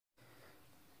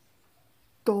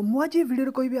तो मुझे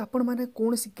वीडियो कहि आपण मैंने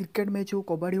कौन सी क्रिकेट मैच हो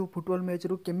कबड्डी हो फुटबॉल मैच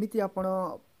रू केमिति आपण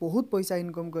बहुत पैसा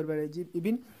इनकम कर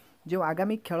इवन जो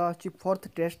आगामी खेल आछि फोर्थ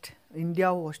टेस्ट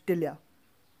इंडिया और ऑस्ट्रेलिया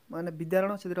माने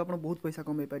विद्यारण से बहुत पैसा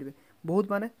कमे पारे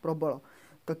बहुत माने प्रबल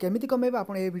तो केमिति कमेबा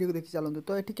आपण ए वीडियो देखि चलନ୍ତୁ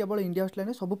तो एठी केवल इंडिया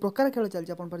ऑस्ट्रेलिया सब प्रकार खेल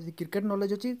चलछि आपण पर क्रिकेट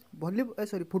नॉलेज अछि वॉलीबॉल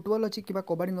सॉरी फुटबॉल अछि किबा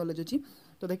कबड्डी नॉलेज अछि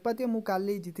तो देख पाते मु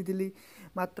काली जीतिली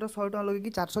मात्र 100 टका लगे कि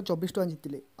 424 टका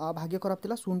जीतिले आ भाग्य खराब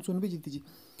थिला सुन भी जीतिछि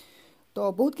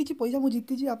तो बहुत किसी पैसा मुझे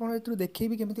जीती आपड़ ए देखी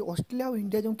केमी ऑस्ट्रेलिया और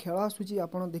इंडिया जो खेल आसूँ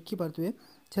आप देखिपे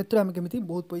से आम केमी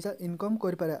बहुत पैसा इनकम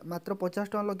कर मात्र 50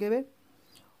 टका लगे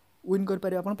विन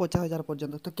कर आप 50,000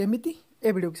 पर्यंत तो केमी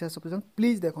ए वीडियो शेष पर्यंत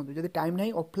प्लीज देखो जब टाइम ना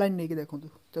ऑफलाइन नहीं देखो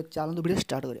तो चलते वीडियो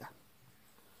स्टार्ट करिया।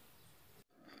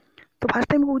 तो फास्ट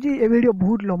टाइम कहूँ ये वीडियो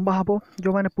बहुत लंबा हम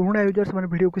जो मैंने पुराना यूजर्स मैंने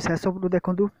वीडियो को शेष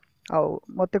देखूँ आउ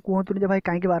मत कहतुनि भाई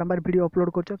कहीं बारंबार वीडियो अपलोड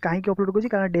कर कहीं अपलोड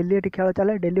कर डेली ये खेल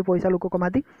चले डेली पैसा लोक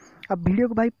कमाती आ वीडियो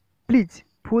को भाई प्लीज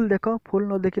फुल देख फुल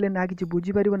न देखिले ना कि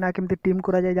बुझीपर ना केमती टीम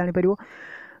कराए जापर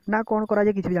ना कौन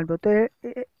कराए कि भी जानपर तो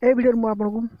ए वीडियो मुझे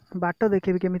आपको बाट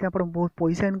देखेबी केमी आप बहुत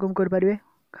पैसा इनकम करेंगे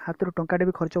हाथ टंकाटे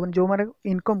भी खर्च होनी जो मैंने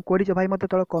इनकम कर भाई मत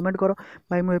तले कमेंट कर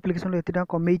भाई मुझे एप्लिकेशन एत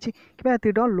कमे कि एत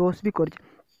लॉस भी कर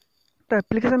तो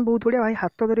एप्लिकेशन बहुत बढ़िया भाई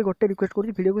हाथ धरी गोटे रिक्वेस्ट करूँ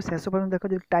वीडियो को शेष पर्यंत देख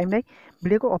जब टाइम नहीं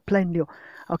वीडियो को ऑफलाइन लियो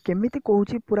आ केमिति कहूँ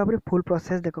पूरा पूरी फुल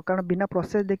प्रोसेस देख कारण बिना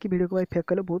प्रोसेस देखी वीडियो को भाई फेक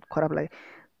कले बहुत खराब लगे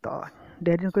तो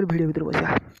डेरी कर वीडियो भीतर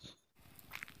बसिया।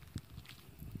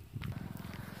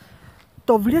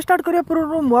 तो वीडियो स्टार्ट करिया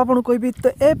पूर्व मुझे कहबी तो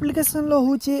एप्लिकेशन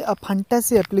हूँ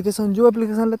फैंटासी एप्लिकेशन जो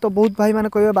एप्लिकेशन तो बहुत भाई मैंने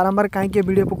कहे बारंबार कहीं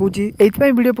वीडियो पकाऊँगी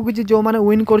ये वीडियो पकाऊँगी जो मैंने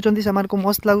विन कर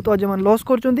मस्त लगुत जो मैंने लॉस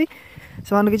कर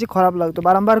किसी खराब लगुत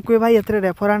बारंबार कहे भाई ये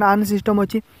रेफर एंड अर्न सिस्टम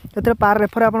अच्छी ये पार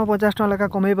रेफर आप 50 टका लेखा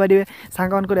कमे पारे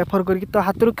सांग मान रेफर करके तो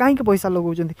हाथ कहीं पैसा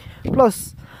लगौं प्लस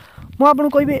मुझे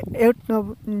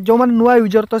कहबी जो मैंने नुआ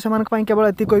यूजर तो से केवल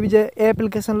ये कहबी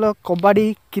एप्लिकेशन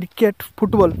कबड्डी क्रिकेट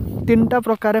फुटबॉल 3टा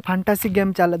प्रकार फैंटासी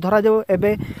गेम चले धरा जाओ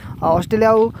एबे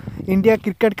ऑस्ट्रेलिया और इंडिया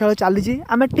क्रिकेट खेल चली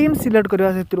आम टीम सिलेक्ट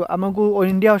करवा से आमको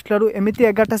इंडिया ऑस्ट्रेलिया एमती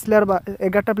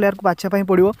 11 प्लेयर को बाछापी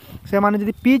पड़ो से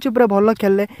मैंने पिच उपर भल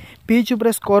खेले पिच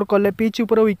उपर स्कोर कले पिच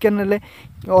उपर विकेट ने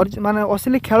और माने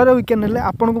असली खेल विकेट ने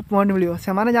आपन को पॉइंट मिले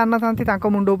से जाना था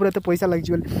मुंड उपर एत पैसा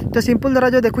लगे तो सिंपल धरा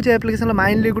जो देखुचे एप्लिकेशन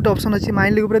माइंड लीग गोटे ऑप्शन अच्छी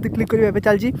माइंड लीग उपर क्लिक करेंगे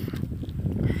चलती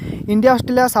इंडिया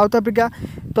ऑस्ट्रेलिया साउथ अफ्रीका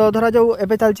तो धरा जाऊ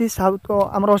एवं चलती साउथ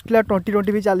आम ऑस्ट्रेलिया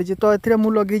 2020 भी चली तो ये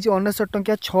मुझे लगे 69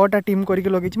 टंकिया 6टा टीम करके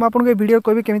लगे मुझे वीडियो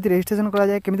कहबी केमी रजिस्ट्रेशन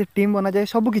कराए केमी टीम बना जाए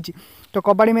सबकि तो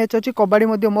कबड्डी मैच अच्छी कबड्डी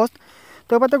मस्त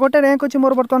तो पता गोटे रैंक अच्छी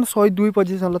मोर बर्तमान 102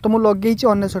 पोजिशन तो मुझे लगे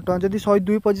 69 टका जब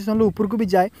 102 पोजिशन ऊपर को भी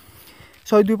जाए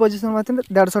 102 पोजिशन मतलब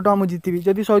 150 टका मुझे जीतबी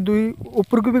जब 102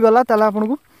 ऊपर को भी गला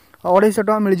आपको 250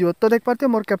 टका मिल जाए तो देख पाते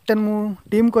मोर कैप्टेन मु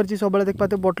टीम करछि सब देख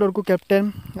पाते बटलर को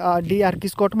कैप्टेन डी आर की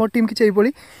स्कॉट मोर टीम किसी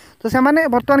यही तो से मैंने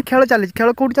बर्तमान खेल चली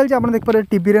खेल कौट चलती आप देख पारे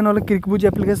टीवी ना क्रिकबुज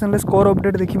एप्लिकेशन स्कोर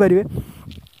अपडेट देखिपारे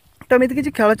तो एमती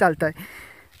किसी खेल चलता है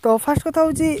तो फास्ट कथा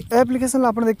हूँ एप्लिकेशन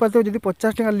आप देख पाते जब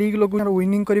 50 टका लीग लोग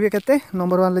विनिंग करेंगे केते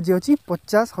नंबर 1 जी अच्छी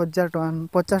 50,000 टका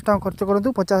 50 टका खर्च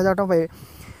करूँ 50,000 टका पाए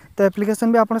तो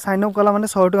एप्लिकेशन भी आप साइन अप कला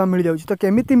 100 टका मिल जाए तो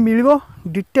केमी मिल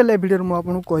डिटेल ए वीडियो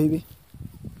मुझे कहबी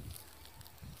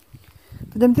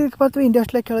तो जमी देख पाते इंडिया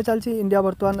ऑस्ट्रेलिया खेल चलती इंडिया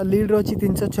बर्तमान लीड अच्छी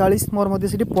 346 मोर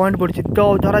मध्य पॉइंट पड़ी तो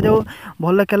धरा जाओ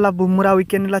भल खेला बुमरा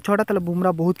विकेट नेला 6टा तो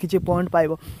बुमरा बहुत किसी पॉइंट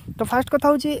पाइब तो फास्ट कथा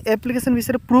हूँ एप्लिकेशन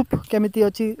विषय प्रूफ केमी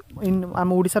अच्छी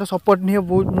आम ओडिशार सपोर्ट नहीं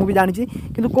मुझे जानी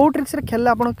कि कौ ट्रिक्स खेल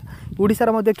आप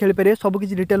ओडिशार खेल पारे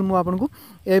सबकि डिटेल मुझे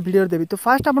ए वीडियो देवी तो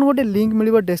फास्ट आप गोटे लिंक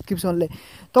मिले डिस्क्रिप्शन में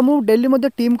तो मुझे डेली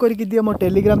टीम करके दिए मो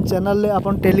टेलीग्राम चैनल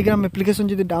आप टेलीग्राम एप्लिकेशन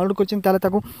जो डाउनलोड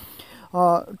कर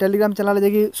टेलीग्राम चैनल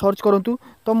जाकि सर्च करूँ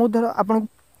तो मुझे आप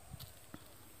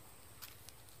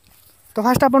तो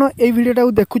फास्ट आप वीडियोटा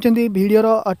देखुं वीडियोर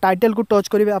टाइटल को टच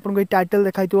करेंगे आपको टाइटल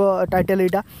देखा टाइटल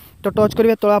यहाँ तो टच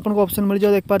करेंगे तो आपको ऑप्शन मिल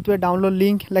जाए देख पारे डाउनलोड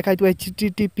लिंक लिखाई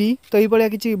http तो ये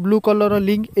किसी ब्लू कलर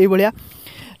लिंक ये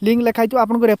लिंक लिखाई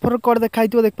आपको रेफरल कोड देखा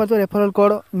देख पारे रेफरल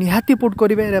कोड निहाती पुट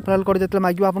करेंगे रेफरल कोड जो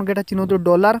मांगे आपको यहाँ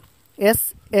चिन्ह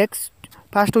 $SX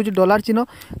फास्ट हूँ डॉलर चिन्ह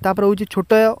तापर हूँ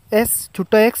छोट एस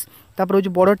छोट एक्स तापर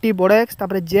हूँ बड़ टी बड़ एक्स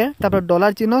तापर जे तापर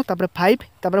डॉलर चिन्ह तापर 5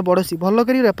 तापर बड़ सी भल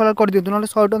कर रेफरल कर दिखाँ ना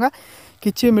 100 टका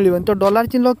किसी मिलबन तो डॉलर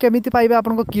चिन्ह केमी पाइबे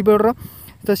आपको कीबोर्डर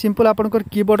तो सिंपल आपंकर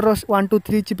कीबोर्डर 1 2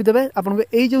 3 चिपी देवे आपको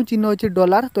यही जो चिन्ह अच्छे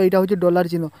डॉलर तो यहाँ हूँ डॉलर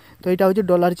चिन्ह तो यहाँ हूँ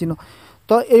डॉलर चिन्ह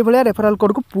तो ये रेफरल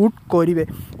कोड को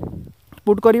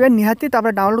पुट करेंगे निहाती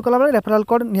डाउनलोड कला रेफरल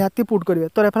कोड निहाती पुट करेंगे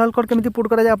तो रेफरल कोड केमी पुट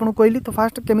कराए आपको कहली तो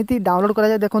फास्ट केमी डाउनलोड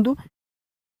कराए देखूँ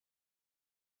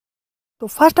तो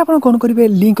फास्ट आप कौन करेंगे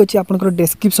लिंक अच्छी आप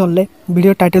डिस्क्रिप्शन में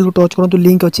वीडियो टाइटल को टच करूँ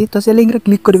लिंक अच्छी तो से लिंक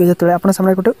क्लिक करेंगे जो आप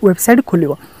सामने गोटे वेबसाइट खोल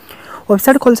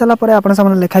वेबसाइट खोल सारापर आप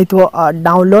लिखाई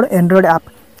डाउनलोड एंड्रॉइड ऐप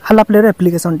हालाप्ले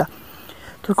एप्लिकेशनटा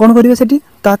तो कौन करेंगे से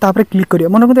क्लिक करेंगे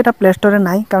मन को यहाँ प्ले स्टोर में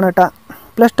ना कारण यहाँ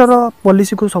प्ले स्टोर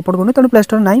पॉलिसी को सपोर्ट करूँ तेणु प्ले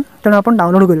स्टोर ना तेणु आप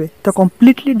डाउनलोड करेंगे तो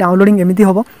कम्प्लीटली डाउनलोडिंग एमती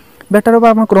हम बेटर हम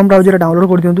आप क्रोम ब्राउजर डाउनलोड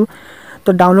कर दिंतु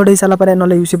तो डाउनलोड हो सारापर ना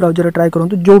यूसी ब्राउजर ट्राए करूँ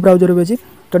जो ब्राउजर भी अच्छी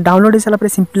तो डाउनलोड हो सारापर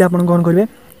सिंपली आप कौन करेंगे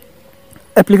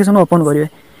एप्लिकेशन ओपन करेंगे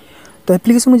तो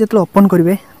एप्लिकेशन जो ओपन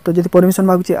करेंगे तो जब परमिशन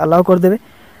मांगे अलाउ करदे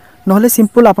ना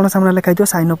सिंपल आप सामने लिखाई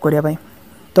साइन अप करने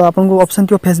तो आपको ऑप्शन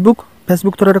थी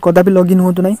फेसबुक थ्रू कदा भी लॉगिन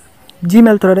हूँ ना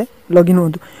जीमेल थ्रू लॉगिन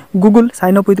हूँ Google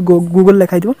sign up with Google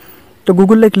लिखाई तो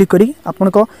गूगल क्लिक करी आपन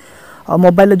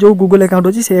मोबाइल जो गूगल अकाउंट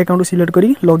अच्छी से अकाउंट सिलेक्ट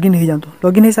करी लॉगिन हो जातु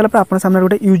लॉगिन हो सारापर आप सामने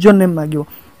गोटे यूजर नेम मांगो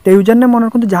तो यूजर नेम मन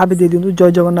रखु जहाँ भी दे दिंतु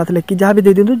जय जगन्नाथ लिखी जहाँ भी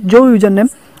दे दिंतु जो यूजर नेम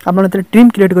आप टीम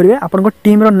क्रिएट करेंगे आपन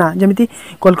टीम ना जमी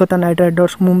Kolkata night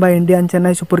Riders Mumbai Indian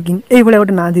Chennai super king ये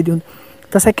गोटे ना दे दिंतु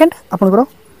तो सेकेंड आपंकर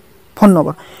फोन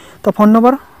नंबर तो फोन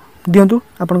नंबर दिंतु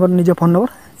आपंकर निज फोन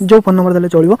नंबर जो फोन नंबर देले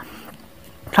चलो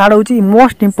थर्ड हूँ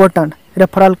मोस्ट इंपोर्टाट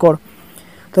रेफराल कोड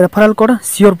तो रेफराल कोड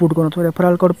सियोर पुट करूँ तो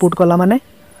रेफराल कोड पुट कला माने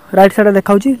राइट साइड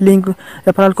देखा लिंक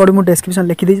रेफराल कोड मुझे डिस्क्रिप्शन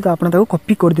लिखिदी तो आप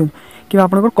कॉपी कर दिखाँ कि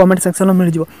आप कमेंट सेक्शन में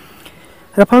मिल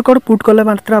रेफराल कोड पुट कले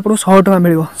मात्र आपको 100 टका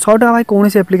मिल 100 टका भाई कौन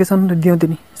एप्लिकेशन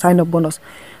दिखती साइन अप बोनस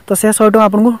तो से 100 टका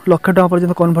आपको लक्ष टका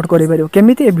पर्यटन कन्वर्ट कर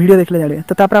केमी वीडियो देखले जाने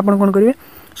तो आप कौन करेंगे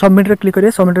सबमिट क्लिक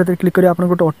करेंगे सबमिट क्लिक करेंगे आप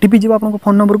गोटे ओटीपी जी आप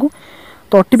फोन नंबर को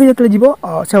तो ओटीपी जो जीव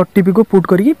से ओटीपी को पुट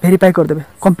करके वेरीफाई करदे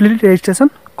कम्प्लीट रजिस्ट्रेशन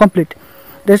कम्प्लीट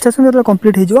रजिस्ट्रेशन जो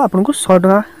कम्प्लीट हो आपको 100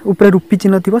 टका ऊपर रुपी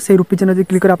चिन्ह थी से रुपी चिन्ह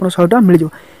क्लिक कर 100 टका मिल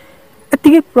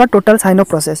जाए पूरा टोटाल साइन अप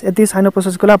प्रोसेस ये साइन अप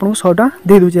प्रोसेस कले आपको 100 टका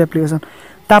दे दूसरी एप्लिकेशन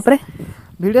तापर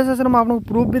वीडियो सेशन में आपको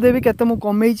प्रूफ भी देवी केते मु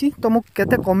कमेची तो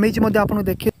मुझे कमेची आपको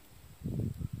देखिए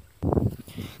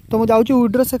तो मुझे जाऊँ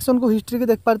विड्रो सेक्शन को हिस्ट्री की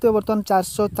देख पार्थे बर्तमान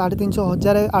 400 350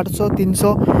 1000 800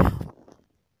 300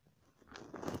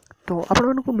 तो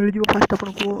आपको मिल जाए फास्ट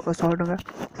आपको 100 टका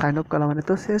साइन अप कला माने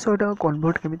तो से 100 टका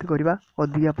कन्वर्ट केमी करवा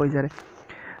अधिका पैसा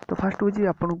तो फास्ट हूँ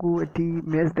आपको ये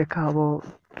मैच देखा हम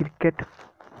क्रिकेट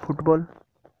फुटबॉल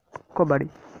कबड्डी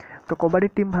तो कबड्डी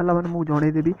टीम भाला मैंने मुझे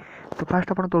जनईदेवी तो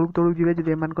फास्ट आप तौक तौक जी जब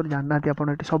एम जानना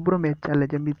आप सबूर मैच चले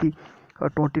जमी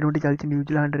 2020 चलती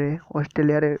न्यूजीलैंड रे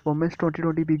ऑस्ट्रेलिया रे वोमेन्स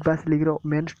 2020 बिग बास league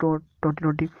mains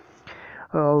 2020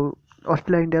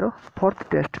 Australia India fourth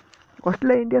test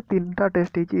Australia India 3टा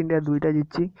test होती इंडिया 2टा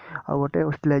जीति आ गोटे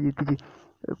ऑस्ट्रेलिया जीति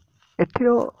एठर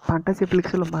फैंटासी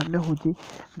एप्लिकेशन मान हूँ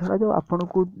धरा जाओ आपन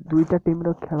को 2टा टीम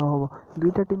खेल हम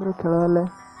 2टा टीम खेल है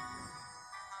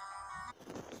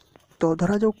तो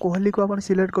धरा जो कोहली को आप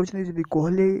सिलेक्ट कर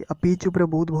कोहली पिच उपर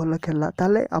बहुत भल खेलला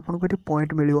ताले आपन को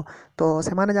पॉइंट मिल तो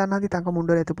से जाना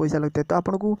मुंडे एत पैसा लगता है तो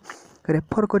आपको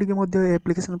रेफर करके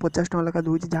एप्लिकेशन 50 टका लेखा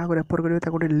दूसरी जहाँ को रेफर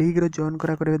करेंगे गोटे लीग्रे जॉइन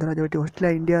करेंगे धरा जो ये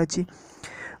ऑस्ट्रेलिया इंडिया अच्छी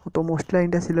तो ऑस्ट्रेलिया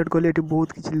इंडिया सिलेक्ट कले ये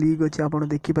बहुत किसी लीग अच्छी आप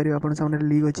देखिपारे आप सामने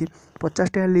लीग अच्छी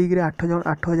 50 टका लीग रे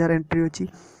 8,000 एंट्री अच्छी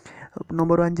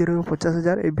नंबर 1 जी रहा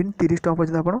 50,000 इवन 30 टका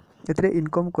पर्यटन आप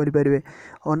इनकम करेंगे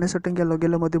 19 टंकिया लगे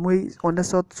मुझे 19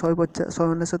 150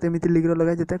 119 एमती लीग्र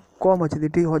लगे जिते कम अच्छे ये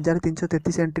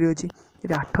 1333 एंट्री अच्छी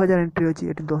ये 8,000 एंट्री अच्छी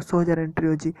ये 10,000 एंट्री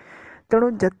अच्छी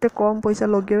तेणु जिते कम पैसा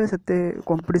लगे से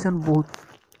कंपटीशन बहुत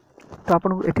तो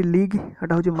आपको ये लीग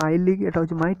एटा हूँ माई लीग एटा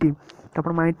हूँ माई टीम तो आप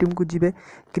माई टीम को जी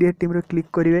क्रिएट टीम क्लिक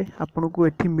करेंगे आपन को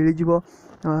ये मिल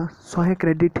 100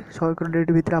 क्रेडिट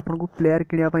भितर आपको प्लेयर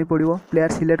किनापी पड़ो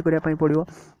प्लेयर सिलेक्ट करने पड़ो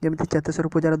जमी चेतेश्वर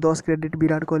पूजार 10 क्रेडिट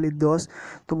विराट कोहली 10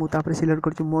 तो मुझे सिलेक्ट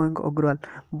कर मयंक अग्रवाल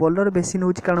बॉलर बेसी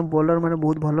नौ कारण बॉलर मैंने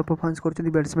बहुत भल परफॉर्मेंस कर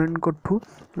बैट्समैन ठू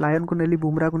लायन को नेली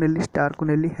बुमरा को नेली स्टार को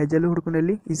नेली हेजलवुड को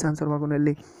नेली ईशांत शर्मा को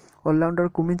नेली ऑलराउंडर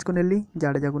कुमिंस को नेली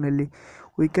जाडेजा को नेली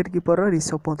विकेट कीपर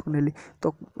ऋषभ पंत को नेली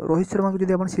तो रोहित शर्मा को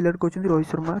जब आप सिलेक्ट कर रोहित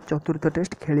शर्मा चतुर्थ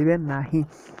टेस्ट खेलिए ना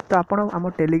तो आप आम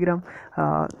टेलीग्राम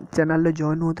चैनल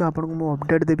जॉइन हो तो आपको मुझे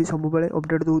अपडेट देवी सब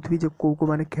अपडेट दूसरी जो कौ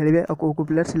मैंने खेलिए और कौ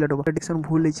प्लेयर सिलेक्ट हो प्रेडिक्शन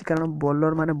भूल होती कारण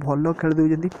बॉलर मैंने भल खेल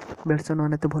दूसरी बैट्समैन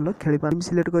मैंने तो भल खेल टीम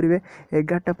सिलेक्ट करेंगे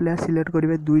 11टा प्लेयर सिलेक्ट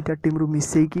करेंगे 2टा टीम रू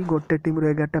मिसेकी गोटे टीम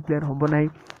रू 11टा प्लेयर हम ना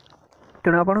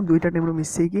तेणु आप 2टा टीम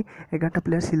मिसेकी 11टा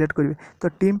प्लेयर सिलेक्ट करेंगे तो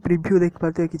टीम प्रिव्यू देख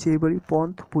पाते किसी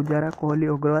पंत पूजारा कोहली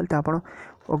अग्रवाल तो आप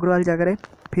अग्रवाल जगह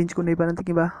फिंच को नहीं पारती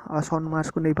कि सनमार्स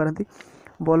को नहीं पारती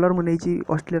बॉलर मुझे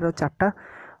ऑस्ट्रेलिया 4टा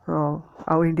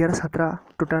आउ इंडिया 7टा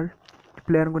टोटाल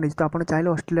प्लेयर को नहीं तो आप चाहिए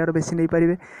ऑस्ट्रेलिया बेसी नहीं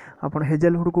पारे आप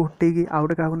हेजलवुड को हटेगी आउ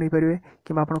गोटे क्या नहीं पारे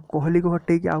कि आप कोहली को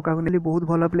हटेगी आउ क्या नहीं बहुत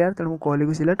भल प्लेयर तेणु कोहली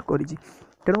को सिलेक्ट करी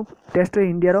तेणु टेस्ट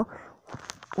इंडिया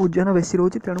ओजन बेसी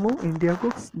रोचे तेणु इंडिया को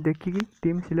देखिकी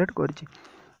टीम सिलेक्ट करी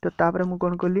तो तापर मुझे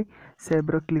कौन कली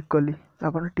सेव्र क्लिक कली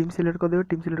आपन team select करदेवे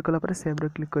team select कलापर सेव्र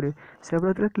click करेंगे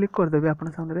सेव्र जो क्लिक करदेवे आप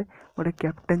सामने गोटे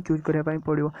कैप्टेन चूज करने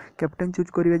पड़ो कैप्टेन चूज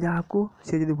करेंगे जहाँ को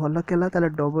सी जो भल खेला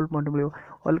डबल पॉइंट मिले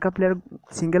अलग प्लेयर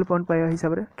सिंगल पॉइंट पाइबा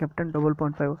हिसाब से कैप्टेन डबल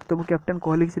पॉइंट पाइब तो मुझे कैप्टेन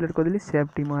कहली सिलेक्ट करदेली सेव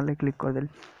टीम वाले क्लिक करदेली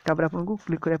तापर आपको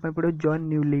क्लिक करने पड़ो जॉइन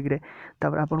न्यू लीग रे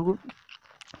तापर आपको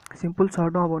सिंपल 100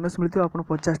 टका बोनस मिलते आप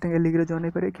 50 टका लीग्रे जॉइन हो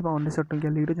पारे कि 99 टका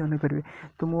लीग्रे जॉइन हो पारे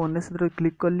तो मुझे 99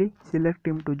 क्लिक कली सिलेक्ट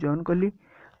टीम टू जॉइन कली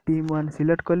टीम 1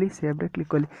 सिलेक्ट कली सेव रे क्लिक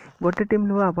कली गोटे टीम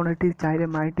नुह आप चाहिए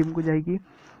माई टीम को जाकि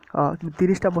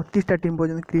 30टा 32टा टीम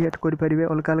पर्यटन क्रिएट करेंगे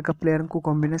अलग अलग प्लेयर को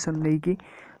कॉम्बिनेशन नहीं कि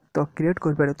तो क्रिएट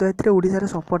करेंगे तो ये ओडिशा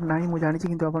सपोर्ट ना मुझे जानी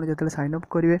कि आप जो साइन अप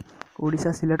करेंगे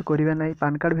ओडिशा सिलेक्ट करेंगे ना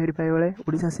पान कार्ड वेरीफाई बेले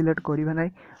ओडिशा सिलेक्ट करेंगे ना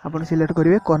आप सिलेक्ट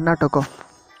करेंगे कर्णाटक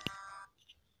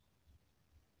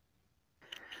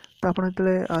तो आप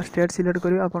जो स्टेट सिलेक्ट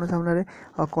करेंगे आप सामने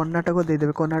कर्णाटक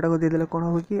देदेवे कौन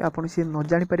हो कि आप सी न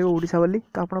जापर ओडिशा बोली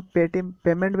तो आप पेटीएम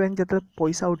पेमेंट बैंक जो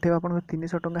पैसा उठे आप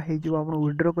 300 टका हो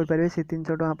विड्रो करेंगे से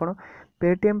 300 टका आप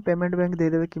पेटीएम पेमेंट बैंक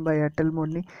देदेवे कि एयरटेल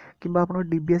मनी कि आप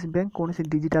डीबीएस बैंक कौन सी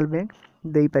डिजिटल बैंक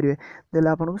दे पारे देले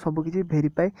आपको सबकि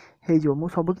भेरीफाई हो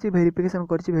मुझे सबकि भेरिफिकेसन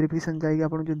कर भेरिफिकेसन जाकि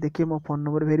आप जो देखिए मो phone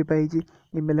number verify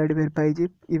email ID verify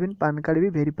even PAN card भी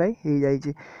भेरीफाई हो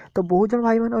जाए तो बहुत जन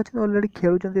भाई मैंने अच्छे अलरेडी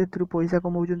खेलुँच पैसा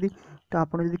कमाऊँ तो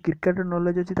आपड़ जो क्रिकेट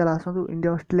नॉलेज अच्छी आसतु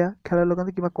इंडिया ऑस्ट्रेलिया खेल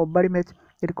लगते कि कबड्डी मैच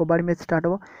ये कबड्डी मैच स्टार्ट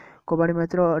हो कबड्डी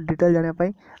मैच डिटेल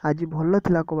जानापी आज भल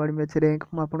था कबड्डी मैच रैंक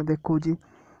मुझे देखी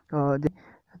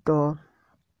तो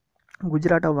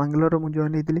गुजरात और बांग्लोर मुझे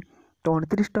जॉइन होती तो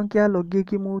 29 टंकिया लगे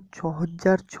कि मुझे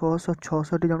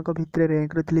 6666 जन भितर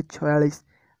रैंक रही 46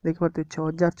 देखिए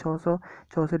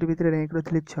 6666 भितर रैंक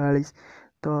रही 46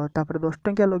 तो तापर 10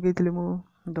 टंकिया लगे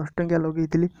 10 टंकिया लगे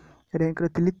रैंक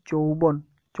रही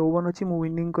 54 अच्छी मुझे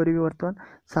विनिंग करी बर्तमान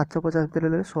 750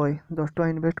 भितर 100 10 टका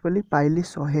इनवेस्ट कली पाइली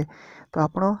 100 तो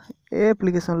आप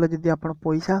एप्लिकेशन जब आप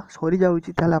पैसा सरी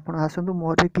जाऊँगी आप आसतु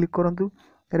मोर क्लिक करूँ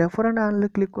रेफरेंट आनले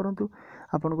क्लिक करूँ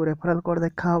आपको रेफराल कोड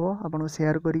देखा आपको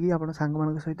सेयार करी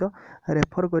सांग सहित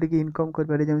रेफर करके इनकम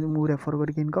करेंगे जमी मुझे रेफर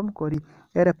करके इनकम करी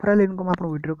ए रेफराल इनकम आप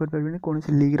विड्रो करेंगे कौन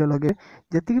सी लीग्रे लगे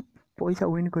जी पैसा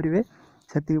विन करेंगे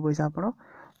से पैसा आप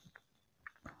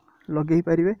लगे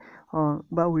पारे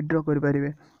बा विड्रो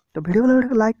करेंगे तो वीडियो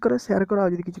वाला लाइक करो शेयर करो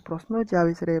आज किसी प्रश्न अच्छे आ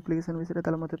विषय एप्लिकेशन विषय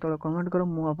तो मत तले कमेंट करो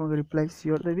मुझे रिप्लाई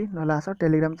सियोर देवी ना आस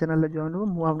टेलीग्राम चैनल जॉइन हो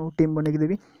मुझे टीम बनई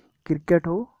देवी क्रिकेट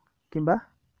हो कि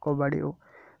कबड्डी हो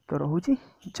तो रोची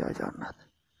जय जगन्नाथ।